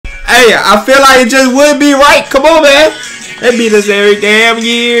Hey, I feel like it just would be right. Come on, man. They beat us every damn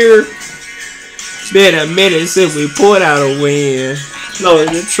year. Been a minute since we pulled out a win.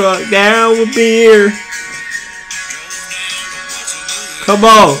 Loaded the truck down with beer. Come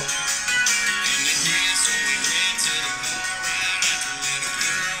on.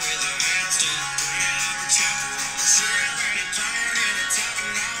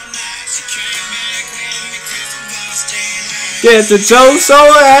 Get the jokes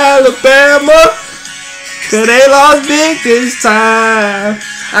on Alabama, 'cause they lost big this time.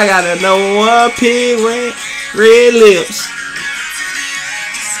 I got a number one pig, red lips.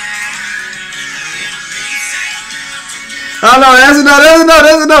 Oh no, that's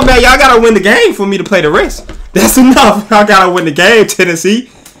enough, man. Y'all gotta win the game for me to play the rest. That's enough. Y'all gotta win the game,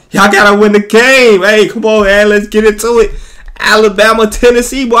 Tennessee. Y'all gotta win the game. Hey, come on, man. Let's get into it. Alabama,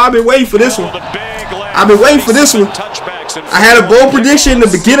 Tennessee. Boy, I've been waiting for this one. I've been waiting for this one. I had a bold prediction in the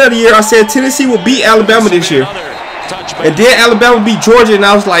beginning of the year. I said Tennessee would beat Alabama this year. And then Alabama beat Georgia, and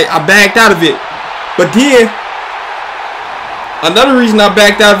I was like, I backed out of it. But then, another reason I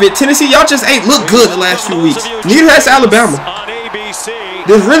backed out of it, Tennessee, y'all just ain't looked good the last few weeks. Neither has Alabama.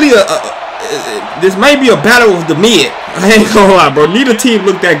 There's really this may be a battle of the mid. I ain't gonna lie, bro. Neither team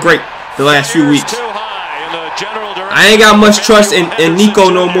looked that great the last few weeks. I ain't got much trust in Nico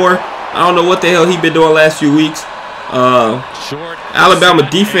no more. I don't know what the hell he been doing last few weeks. Alabama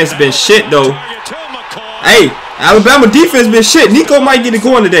defense been shit though. Hey, Alabama defense been shit. Nico might get it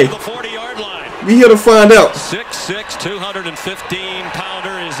going today. We here to find out. 6'6",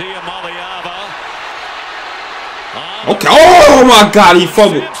 215-pounder is Iamaleava. Okay. Oh my God, he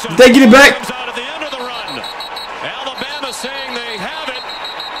fumbled. Did they get it back? Alabama saying they have it.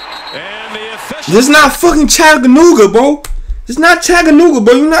 And the officials. This is not fucking Chattanooga, bro. It's not Chattanooga,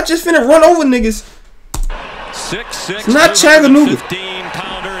 bro. You're not just finna run over niggas. 6'6", it's not Chattanooga.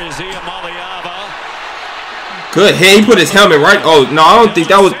 15-pounder is Iamaleava. Good hit. He put his helmet right. Oh no, I don't think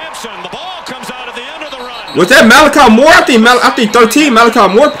that was. Was that Malachi Moore? I think 13 Malachi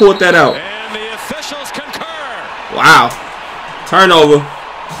Moore pulled that out. And the officials concur. Wow. Turnover.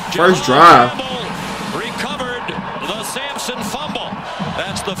 First drive. Recovered the Sampson fumble.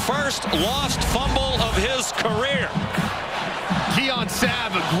 That's the first lost fumble of his career. Keon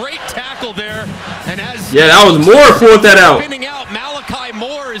Sabb, a great tackle there. And as yeah, that was Moore pulled that out. Malachi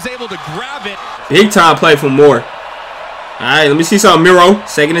Moore is able to grab it. Big time play from Moore. Alright, let me see something, Miro.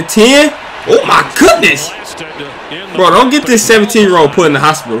 2nd and 10. Oh my goodness. Bro, don't get this 17-year-old put in the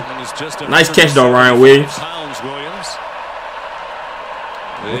hospital. Nice catch though, Ryan Williams.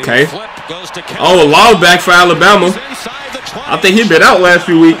 Okay. Oh, a long back for Alabama. I think he's been out last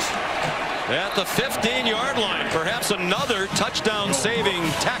few weeks. At the 15-yard line, perhaps another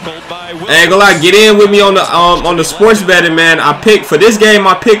touchdown-saving tackle by Williams. Hey, go like get in with me on the sports betting, man. I picked for this game.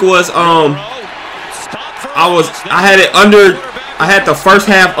 My pick was I had it under. I had the first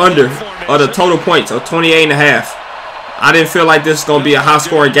half under of the total points of 28.5. I didn't feel like this is gonna be a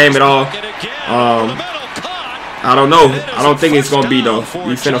high-scoring game at all. I don't know. I don't think it's gonna be though.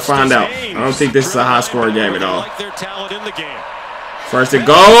 We finna find out. I don't think this is a high-scoring game at all. First to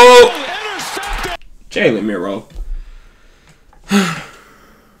go. Jalen Miro.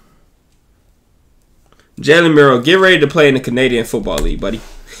 Jalen Miro, get ready to play in the Canadian Football League, buddy.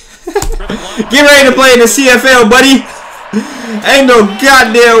 Get ready to play in the CFL, buddy. Ain't no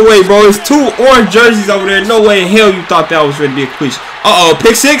goddamn way, bro. It's 2 orange jerseys over there. No way in hell you thought that was going to be a cliche. Uh-oh,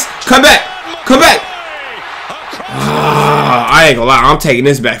 pick 6. Come back. Come back. I ain't gonna lie. I'm taking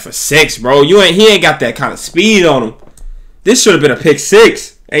this back for 6, bro. He ain't got that kind of speed on him. This should have been a pick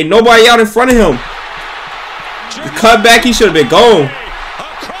 6. Ain't nobody out in front of him. The cutback, he should have been gone.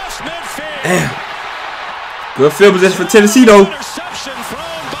 Damn. Good field position for Tennessee, though.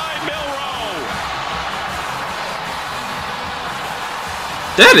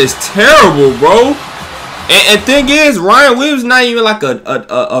 That is terrible, bro. And thing is, Ryan Williams not even like a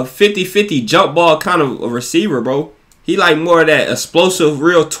 50-50 jump ball kind of a receiver, bro. He like more of that explosive,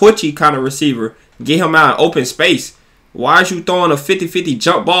 real twitchy kind of receiver. Get him out in open space. Why is you throwing a 50-50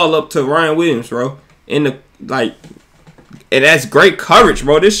 jump ball up to Ryan Williams, bro? And that's great coverage,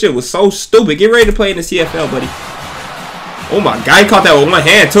 bro. This shit was so stupid. Get ready to play in the CFL, buddy. Oh my God, he caught that with one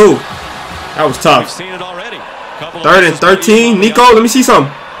hand too. That was tough. 3rd and 13. Nico, let me see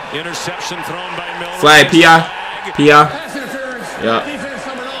something. Interception thrown by Milroe. Flag, PI. Yeah.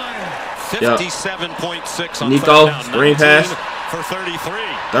 57.6 on Nico, screen pass. For 33.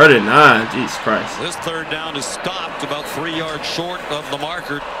 3rd and 9. Jesus Christ. This 3rd down is stopped about 3 yards short of the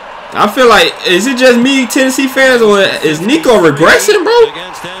marker. I feel like, is it just me, Tennessee fans, or is Nico regressing, bro?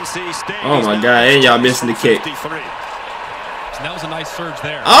 Oh my God, and y'all missing the kick. and that was a nice surge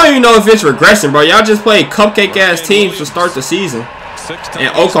there. I don't even know if it's regression, bro. Y'all just played cupcake-ass teams to start the season.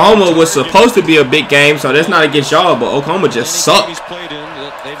 And Oklahoma was supposed to be a big game, so that's not against y'all, but Oklahoma just sucked.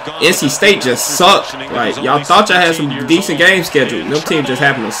 NC State just sucked. Like, y'all thought y'all had some decent games scheduled. Them teams just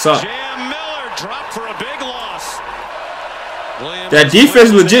happened to suck. That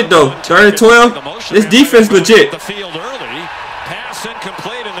defense legit, though. 3rd and 12. This defense legit.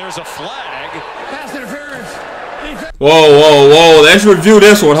 Whoa, whoa, whoa. Let's review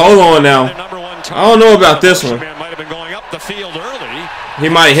this one. Hold on now. I don't know about this one. He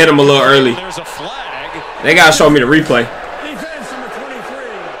might have hit him a little early. They got to show me the replay.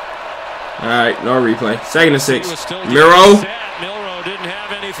 Alright, no replay. 2nd and 6. Miro.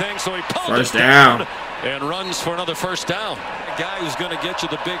 First down. And runs for another first down. A guy who's going to get you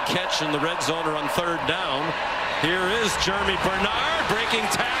the big catch in the red zone or on 3rd down. Here is Jeremy Bernard breaking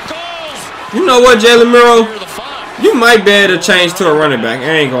tackles. You know what, Jalen Miro? You might be able to change to a running back.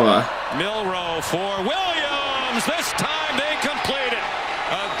 I ain't gonna lie. Milroe for Williams. This time they complete it.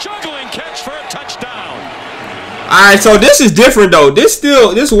 A juggling catch for a touchdown. Alright, so this is different though. This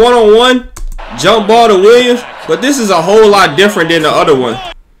one-on-one jump ball to Williams, but this is a whole lot different than the other one.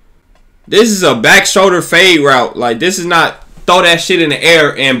 This is a back shoulder fade route. Like, this is not throw that shit in the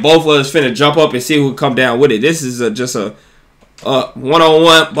air and both of us finna jump up and see who come down with it. This is just a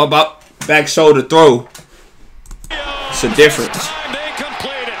one-on-one back shoulder throw. It's a difference. They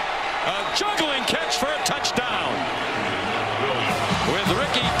complete it. A juggling catch for a touchdown. With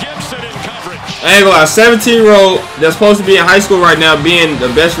Ricky Gibson in coverage. I ain't gonna lie, 17-year-old that's supposed to be in high school right now being the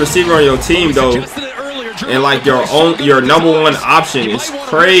best receiver on your team though. And like your #1 option is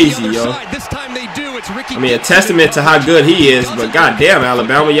crazy, yo. I mean, a testament to how good he is, but goddamn,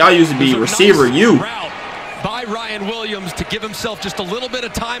 Alabama, y'all used to be receiver you. By Ryan Williams to give himself just a little bit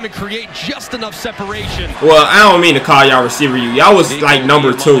of time and create just enough separation. Well, I don't mean to call y'all receiver you. Y'all was like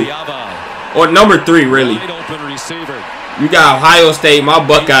 #2 or #3 really. You got Ohio State, my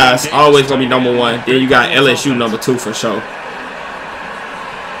Buckeyes, always gonna be #1. Then you got LSU #2 for sure.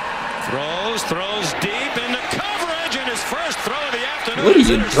 Throws deep into coverage in his first throw of the afternoon. What are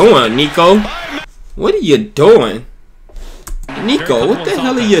you doing, Nico? What are you doing? Nico, what the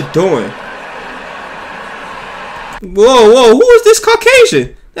hell are you doing? Whoa, whoa, who is this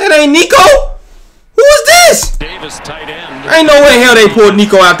Caucasian? That ain't Nico? Who is this? Davis, tight end. Ain't no way hell they pulled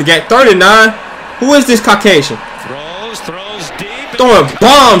Nico out the gate. 3rd and 9. Who is this Caucasian? Throws deep. Throwing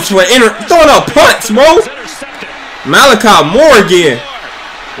bombs for throwing up punts, bro. Malachi Moore again.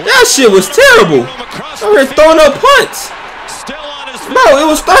 That shit was terrible. I'm here throwing up punts. Bro, it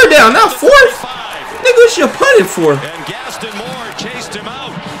was 3rd down, not 4th. Nigga, what you punting for?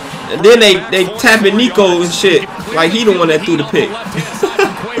 And then they tapping Nico and shit like he the one that threw the pick.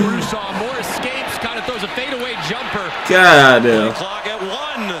 God damn.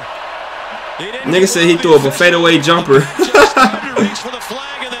 Nigga said he threw a fadeaway jumper.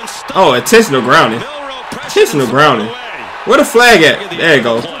 Oh, intentional grounding. Intentional grounding. Where the flag at? There you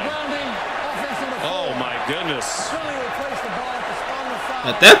go. Oh my goodness.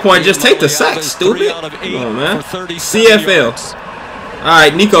 At that point, just take the sack, stupid. Oh man. CFL.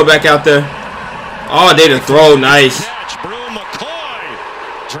 Alright, Nico back out there. Oh, they done throw nice.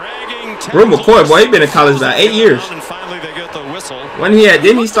 Brew McCoy, boy, he been in college about 8 years. When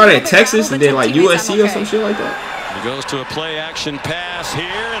didn't he start at Texas and then like USC or some shit like that? He goes to a play action pass here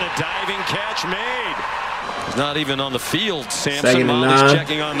and a diving catch made. He's not even on the field. Samson Molly's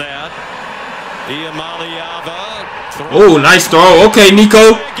checking on that. Oh, nice throw. Okay,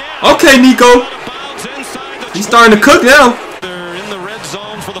 Nico. Okay, Nico. He's starting to cook now. They're in the red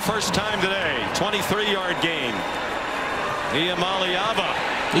zone for the first time today. 23-yard game.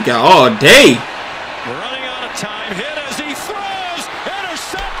 He got all day. Running out of time. Hit as he throws.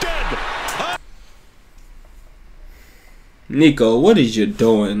 Intercepted. Nico, what is you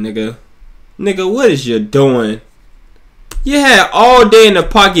doing, nigga? Nigga, what is you doing? You had all day in the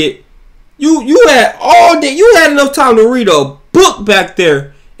pocket. You had all day. You had enough time to read a book back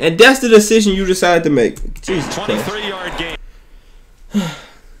there, and that's the decision you decided to make. Jesus Christ. 23-yard game.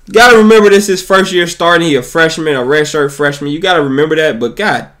 Gotta remember this is first year starting. He a freshman, a redshirt freshman. You gotta remember that. But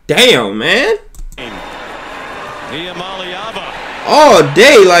god damn, man. All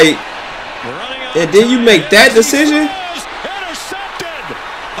day, like, and then you make that decision.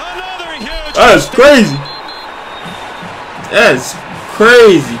 That's crazy. That's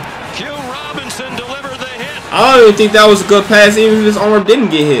crazy. I don't even think that was a good pass, even if his arm didn't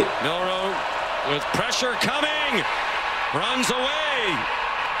get hit. Milroe with pressure coming, runs away,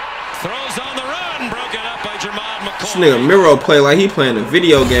 throws on the run, broken up by Jermod McCoy. This nigga Miro play like he playing a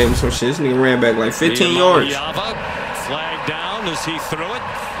video game or some shit. This nigga ran back like 15 yards. Flag down. ground as he threw it.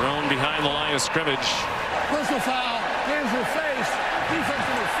 Thrown behind the line of scrimmage. Personal foul. Hands your face.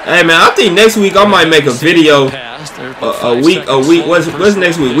 Hey man, I think next week I might make a video. A week. What's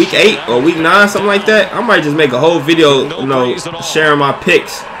next week? Week 8 or week 9, something like that. I might just make a whole video, you know, sharing my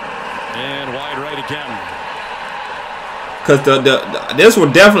picks. And wide right again. Cause this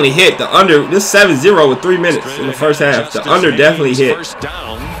one definitely hit the under. This 7-0 with 3 minutes in the first half. The under definitely hit.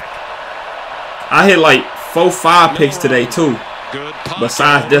 I hit like 4-5 picks today too.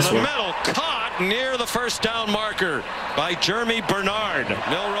 Besides this one. Caught near the first down marker by Jeremy Bernard.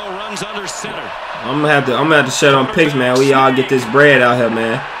 Milroe runs under center. I'm gonna have to shut on picks, man. We all get this bread out here,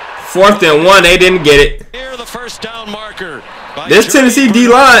 man. 4th and 1, they didn't get it. Near the first down marker. This Tennessee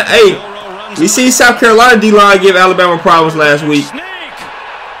D-line, hey. We see South Carolina D-line give Alabama problems last week.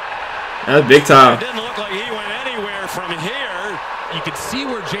 That's big time. It didn't look like he went anywhere from here. You can see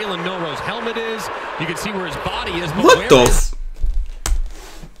where Jalen Milroe's helmet is. You can see where his body is. But what the?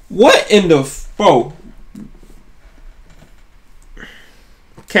 What in the bro?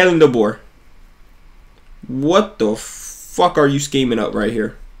 Kalen DeBoer. What the fuck are you scheming up right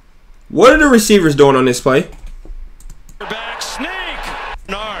here? What are the receivers doing on this play? Back snake.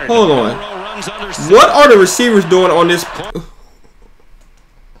 Hold on. What are the receivers doing on this?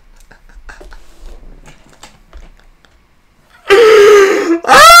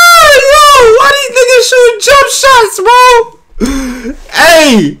 Why these niggas shooting jump shots, bro?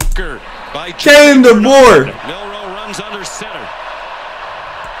 Hey, Kalen DeBoer. Milroe runs under center.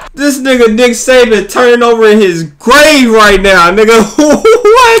 This nigga Nick Saban turning over in his grave right now, nigga.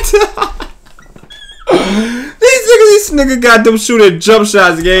 What? This nigga got them shooting jump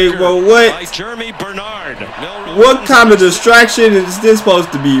shots, game, bro. What? Jeremy Bernard. What kind of distraction is this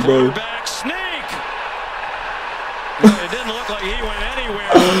supposed to be, bro? It didn't look like he went anywhere.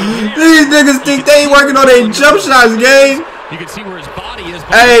 These niggas think they ain't working on their jump shots, game. You can see where his body is.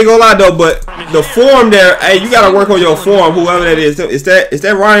 I ain't gonna lie though, but the form there, hey, you gotta work on your form, whoever that is. Is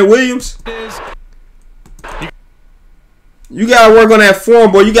that Ryan Williams? You gotta work on that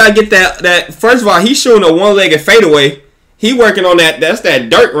form, boy. You gotta get that. First of all, he's shooting a one-legged fadeaway. He working on that. That's that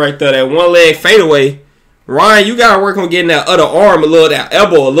dirt right there. That one-leg fadeaway. Ryan, you gotta work on getting that other arm that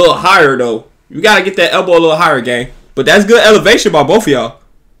elbow a little higher though. You gotta get that elbow a little higher, gang. But that's good elevation by both of y'all.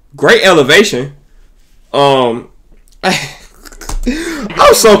 Great elevation. I'm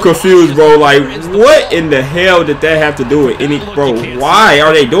so confused, bro. Like, what in the hell did that have to do with any, bro? Why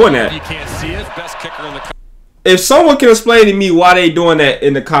are they doing that? You can't see it. Best kicker in the. If someone can explain to me why they doing that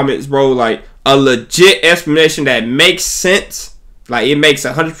in the comments, bro, like a legit explanation that makes sense, like it makes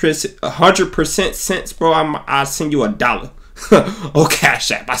 100% sense, bro, I'll send you $1. Oh,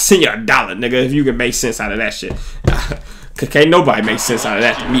 Cash App, I send you $1, nigga, if you can make sense out of that shit. Cause can't nobody make sense out of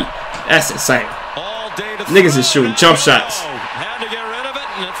that to me. That's insane. Niggas is shooting jump shots. Had to get rid of it,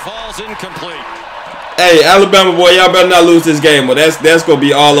 and it falls incomplete. Hey, Alabama boy, y'all better not lose this game, but that's gonna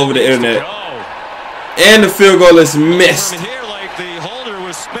be all over the internet. And the field goal is missed.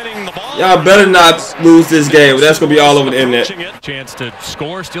 Y'all better not lose this game. That's going to be all over the internet. Chance to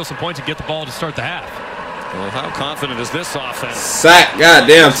score, steal some points, and get the ball to start the half. Well, how confident is this offense? Sack.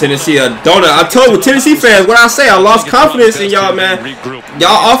 Goddamn, Tennessee. A donut. I told with Tennessee fans what I say. I lost confidence in y'all, man.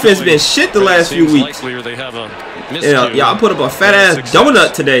 Y'all offense been shit the last few weeks. Y'all put up a fat-ass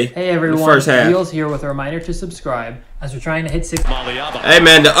donut today. Hey, everyone. In the first half. Wheels here with a reminder to subscribe as we're trying to hit 6. Hey,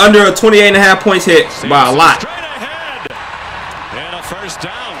 man, the under of 28.5 points hit by a lot. And a first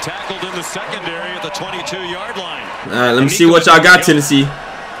down tackled in the secondary at the 22-yard line. All right, let me see what y'all got, Tennessee.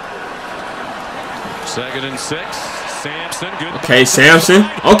 2nd and 6. Sampson. Good. Okay, Sampson.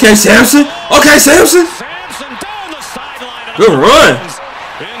 Okay, Sampson. Okay, Sampson. Sampson down the sideline. Good run.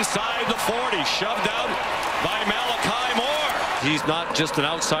 Inside the 40. Shoved out by Malachi Moore. He's not just an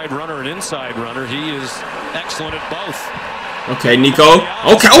outside runner, an inside runner. He is excellent at both. Okay, Nico.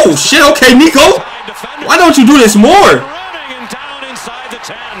 Okay. Oh, shit. Okay, Nico. Why don't you do this more?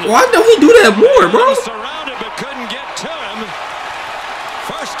 Why don't he do that more, bro? Surrounded but couldn't get to him.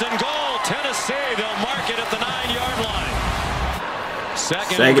 1st and goal, Tennessee. They'll mark it at the 9-yard line.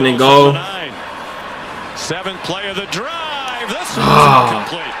 Second and goal. 7th play of the drive. This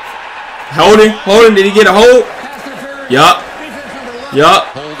one's incomplete. Holding. Did he get a hold? Yup.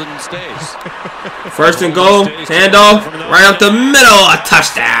 Holden stays. 1st and goal. Handoff. Right up the middle. A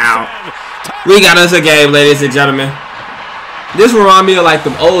touchdown. We got us a game, ladies and gentlemen. This reminds me of like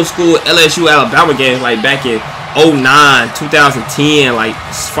them old school LSU Alabama games, like back in 09, 2010. Like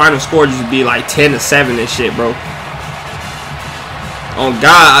final score used to be like 10-7 and shit, bro. Oh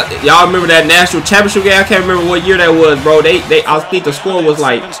God, y'all remember that national championship game? I can't remember what year that was, bro. I think the score was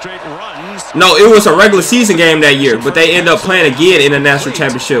like No, it was a regular season game that year, but they ended up playing again in the national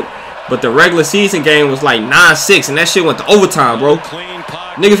championship. But the regular season game was like 9-6, and that shit went to overtime, bro.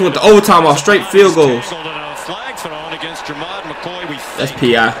 Niggas went to overtime off straight field goals. That's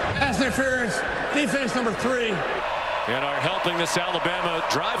PI. Pass interference. Defense number 3. And are helping this Alabama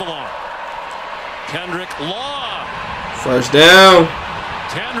drive along. Kendrick Law. First down.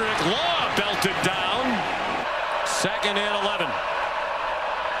 Kendrick Law belted down. 2nd and 11.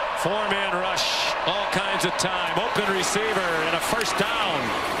 4-man rush. All kinds of time. Open receiver and a first down.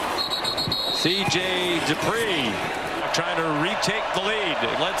 C.J. Dupree trying to retake the lead.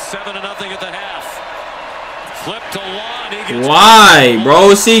 It led 7-0 at the half. Flip to Law. And he gets Why,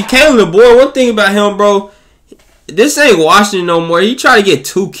 bro? See, Caleb, boy, one thing about him, bro. This ain't Washington no more. He try to get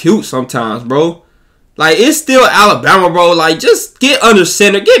too cute sometimes, bro. Like, it's still Alabama, bro. Like, just get under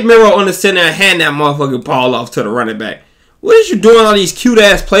center. Get Miro under center and hand that motherfucking ball off to the running back. What is you doing all these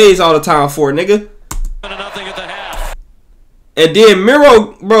cute-ass plays all the time for, nigga? 7-0 at the half. And then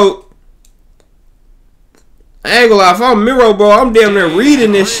Miro, bro. I ain't gonna lie. If I'm Miro, bro, I'm damn near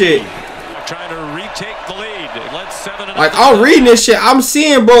reading this shit. Trying to retake the lead. It led 7-0. Like, I'm reading this shit. I'm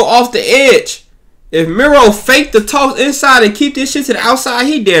seeing, bro, off the edge. If Miro fake the toss inside and keep this shit to the outside,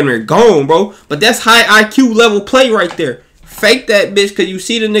 he damn near gone, bro. But that's high IQ level play right there. Fake that bitch because you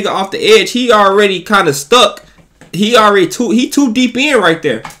see the nigga off the edge. He already kind of stuck. He too deep in right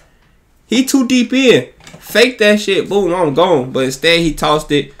there. He too deep in. Fake that shit. Boom, I'm gone. But instead, he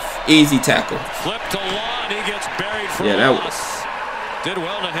tossed it. Easy tackle. Flip to Law and he gets buried for Yeah, that loss. Did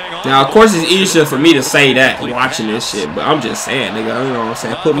well to hang on. Now, of course, it's easier for me to say that watching this shit, but I'm just saying, nigga, you know what I'm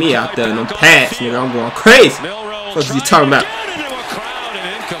saying? Put me out there in them pads, nigga, I'm going crazy. What you talking about?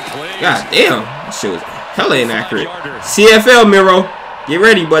 God damn, that shit was hella inaccurate. CFL, Miro, get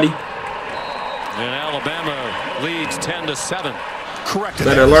ready, buddy. And Alabama leads 10-7. Correct.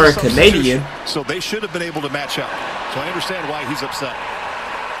 Better learn Canadian. So they should have been able to match up. So I understand why he's upset.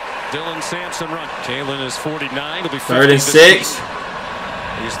 Dylan Sampson run. Kalen is 49. He'll be 3rd and 6.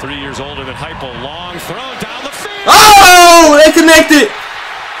 He's 3 years older than Heupel. Long throw down the field. Oh, they connected.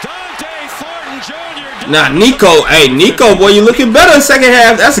 Dante Thornton Jr. Nah, Nico. Hey, Nico, boy, you looking better in the second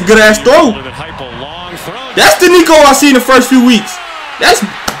half. That's a good ass throw. That's the Nico I see in the first few weeks. That's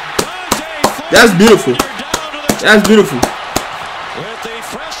beautiful. That's beautiful. With the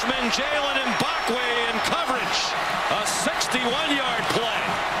freshman Jalen Mbakwe in coverage. A 61-yard play.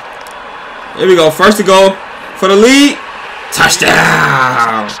 Here we go. First to go for the lead.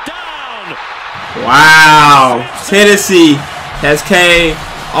 Touchdown. Wow. Tennessee has came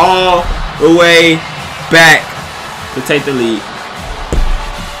all the way back to take the lead.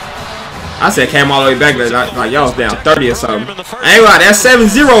 I said came all the way back, like y'all was down 30 or something. I ain't right. That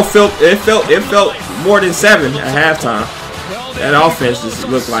 7-0 felt more than 7 at halftime. That offense just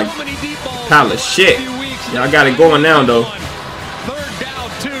looked like a pile of shit. Y'all got it going now though.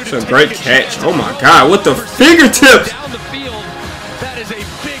 It's a great catch. Oh my God, with the fingertips.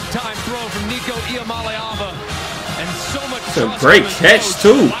 It's a great catch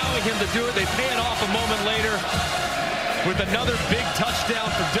too. With another big touchdown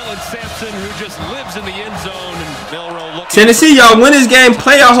for Dylan Sampson, who just lives in the end zone. And Tennessee, y'all win this game.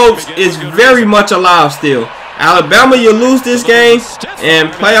 Playoff hopes is very much alive still. Alabama, you lose this game, and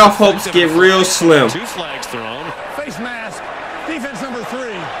playoff hopes get real slim. 2 flags thrown. Face mask. Defense number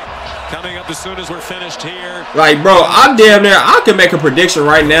 3. Coming up as soon as we're finished here. Like, bro, I can make a prediction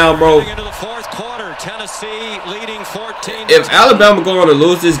right now, bro. Into the 4th quarter, Tennessee leading 14. If Alabama going to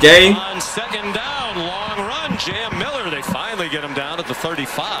lose this game, on 2nd down, long run, Jam Miller. They finally get him down at the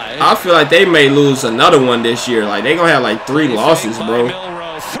 35. I feel like they may lose another one this year. Like, they gonna have like 3 losses, bro.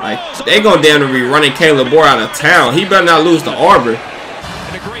 Like, they gonna damn near be running Caleb Moore out of town. He better not lose to Auburn.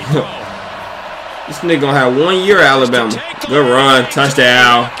 This nigga gonna have 1 year at Alabama. Good run,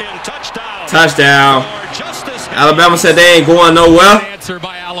 touchdown, touchdown. Alabama said they ain't going nowhere. Answer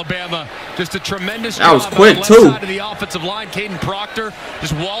by Alabama. Just a tremendous that was job quick on the too. left side of the offensive line. Caden Proctor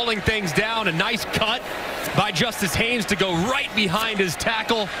just walling things down. A nice cut by Justice Haynes to go right behind his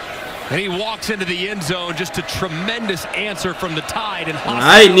tackle. And he walks into the end zone. Just a tremendous answer from the Tide. And all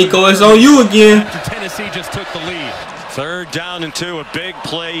right, Nico, it's on you again. After Tennessee just took the lead. 3rd down and 2, a big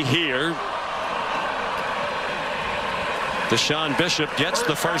play here. Deshaun Bishop gets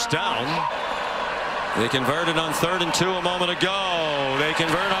the first down. They converted on 3rd and 2 a moment ago. They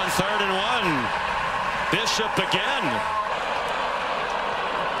convert on 3rd and 1. Bishop again.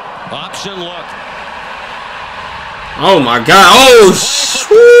 Option look. Oh my God! Oh,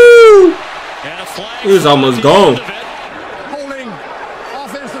 shoo! He was almost gone. Holding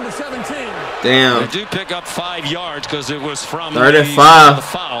offense number 17. Damn. They do pick up 5 yards because it was from 3rd and 5. The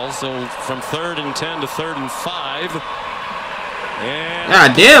foul. So from 3rd and 10 to 3rd and 5. And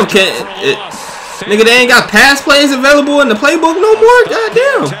God damn, nigga, they ain't got pass plays available in the playbook no more. God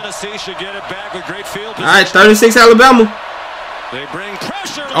damn. Tennessee should get it back with great field position. All right, 36 Alabama. They bring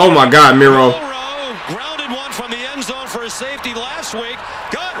pressure. Oh my God, Miro. Grounded one from the end zone for a safety last week.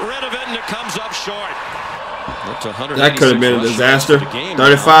 Got rid of it and it comes up short. That could have been a disaster.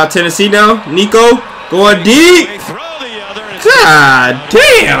 35 Tennessee now. Nico going deep. God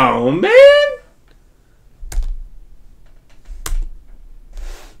damn, man.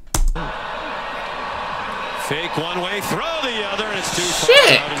 Fake one way, throw the other, and it's too far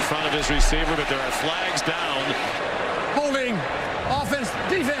out in front of his receiver, but there are flags down. Holding. Offense,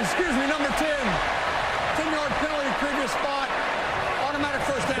 defense, excuse me, number 10. 10-yard penalty, previous spot. Automatic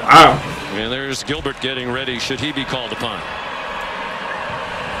first down. Wow. And there's Gilbert getting ready, should he be called upon.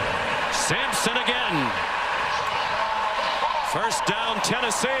 Sampson again. First down,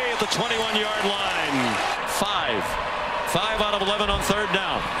 Tennessee at the 21-yard line. 5 out of 11 on 3rd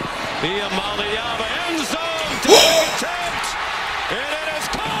down. Iamaleava end zone. Attempt. And it is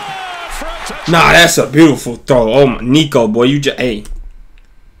caught for a touchdown. Nah, that's a beautiful throw. Oh my, Nico, boy, you just hey.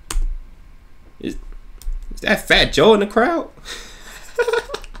 Is that Fat Joe in the crowd?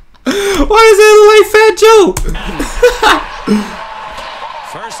 Why does it look like Fat Joe?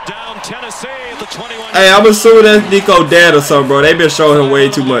 First down, Tennessee at the 21. Hey, I'm assuming that's Nico dad or something, bro. They been showing him way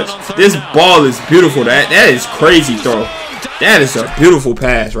too much. This ball is beautiful. That is crazy throw. That is a beautiful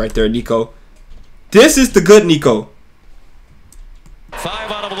pass right there, Nico. This is the good Nico.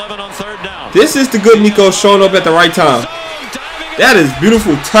 5 out of 11 on 3rd down. This is the good Nico showing up at the right time. That is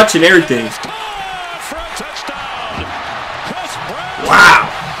beautiful touch and everything. Wow.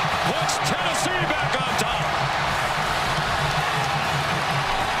 Puts Tennessee back on top.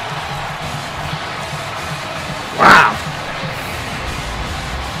 Wow.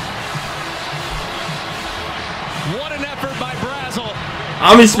 What an effort by Brazel.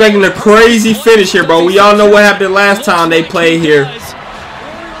 I'm expecting a crazy finish here, bro. We all know what happened last time they played here.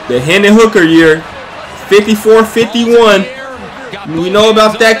 The Hendon Hooker year. 54-51. We know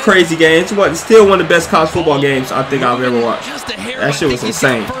about that crazy game. It's still one of the best college football games I think I've ever watched. That shit was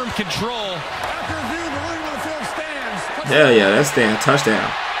insane. Hell yeah, that's damn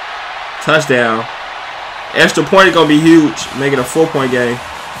touchdown. Touchdown. Extra point is going to be huge. Make it a 4-point game.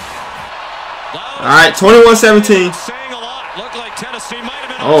 All right, 21-17.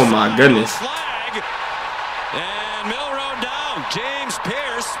 Oh my goodness. And Milroe down. James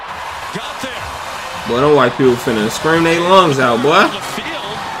Pierce got there. Boy, them white people finna scream their lungs out, boy.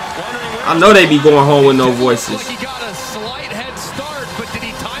 I know they be going home with no voices. He got a slight head start, but did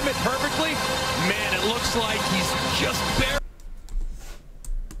he time it perfectly? Man, it looks like he's just barely.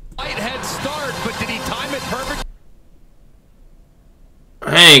 Slight head start, but did he time it perfectly?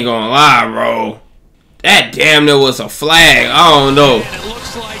 I ain't gonna lie, bro. That damn near was a flag. I don't know.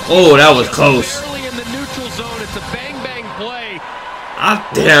 Oh, that was close.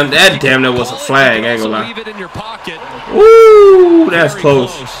 That damn near was a flag. I ain't gonna lie. Woo, that's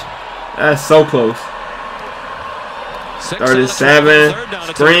close. That's so close. 37.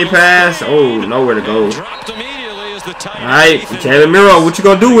 Screen pass. Oh, nowhere to go. Alright, Jalen Miro, what you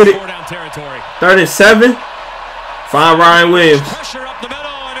gonna do with it? 37. Find Ryan Williams.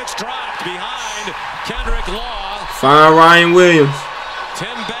 Find Ryan Williams.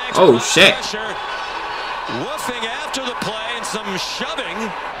 Oh shit. Woofing after the play and some shoving.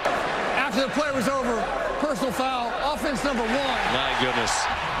 After the play was over, personal foul, offense number 1. My goodness.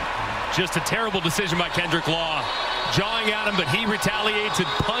 Just a terrible decision by Kendrick Law. Jawing at him, but he retaliates and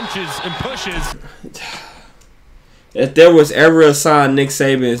punches and pushes. If there was ever a sign Nick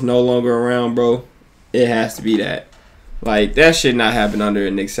Saban is no longer around, bro, it has to be that. Like, that should not happen under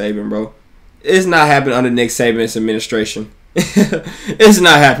Nick Saban, bro. It's not happening under Nick Saban's administration. It's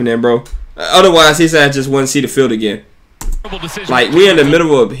not happening, bro. Otherwise, his ass just wouldn't see the field again. Like, we in the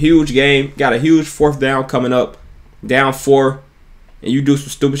middle of a huge game. Got a huge 4th down coming up. Down 4. And you do some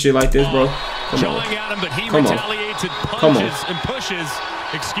stupid shit like this, bro. Come on. Come on. Come on. And pushes,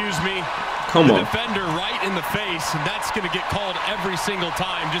 excuse me. Come on. Defender right in the face, and that's going to get called every single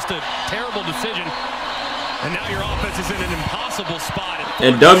time. Just a terrible decision. And now your offense is in an impossible spot.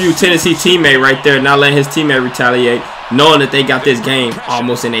 And Tennessee teammate right there, not letting his teammate retaliate, knowing that they got this game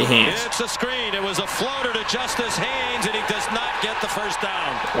almost in their hands. It's a screen. It was a floater to Justice Haynes, and he does not get the first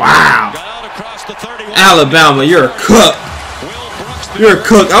down. Wow. Got out across the 31. Alabama, you're a cook. You're a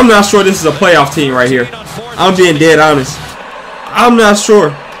cook. I'm not sure this is a playoff team right here. I'm being dead honest. I'm not sure.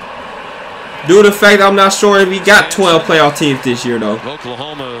 Due to the fact I'm not sure if he got 12 playoff teams this year, though.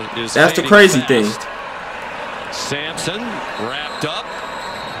 Oklahoma is That's the crazy fast. thing. Sampson wrapped up.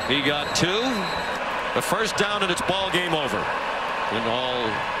 He got 2. The first down and it's ball game over. In all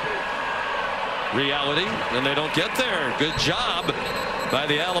reality, and they don't get there. Good job by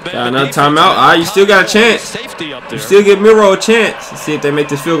the Alabama. Got another timeout. All right, you still got a chance. Safety up there. You still give Miro a chance. Let's see if they make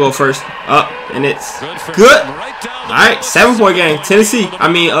this field goal first. Up, and it's good. All right, 7-point game. Tennessee.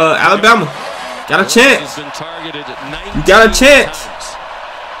 Alabama. Got a chance. You got a chance.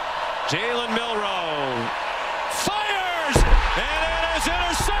 Jalen Milroe fires, and it is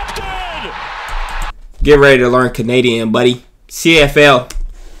intercepted. Get ready to learn Canadian, buddy. CFL.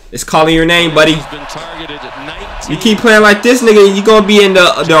 It's calling your name, buddy. You keep playing like this, nigga, you gonna be in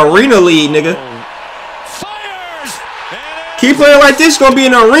the arena league, nigga. Keep playing like this, you gonna be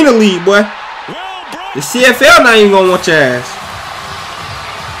in the arena league, boy. The CFL not even gonna want your ass.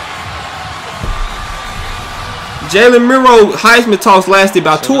 Jalen Miro Heisman toss lasted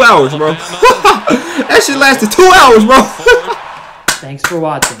about 2 hours, bro. That shit lasted 2 hours, bro. Thanks for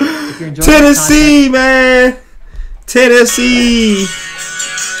watching. If you're enjoying Tennessee, man. Tennessee.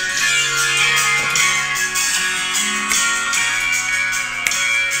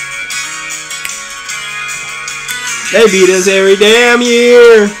 They beat us every damn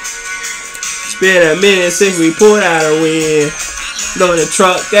year. It's been a minute since we pulled out a win. Load the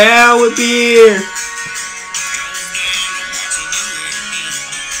truck down with beer.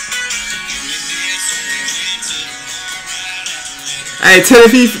 Hey,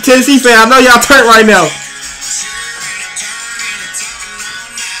 Tennessee fan, I know y'all turned right now.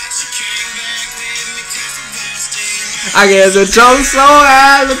 I guess the joke's on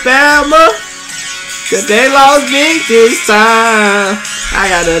Alabama, 'cause they lost big this time. I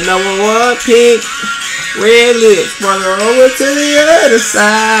got the #1 pick. Red lips, run over to the other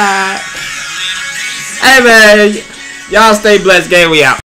side. Hey man, y'all stay blessed. Game, we out.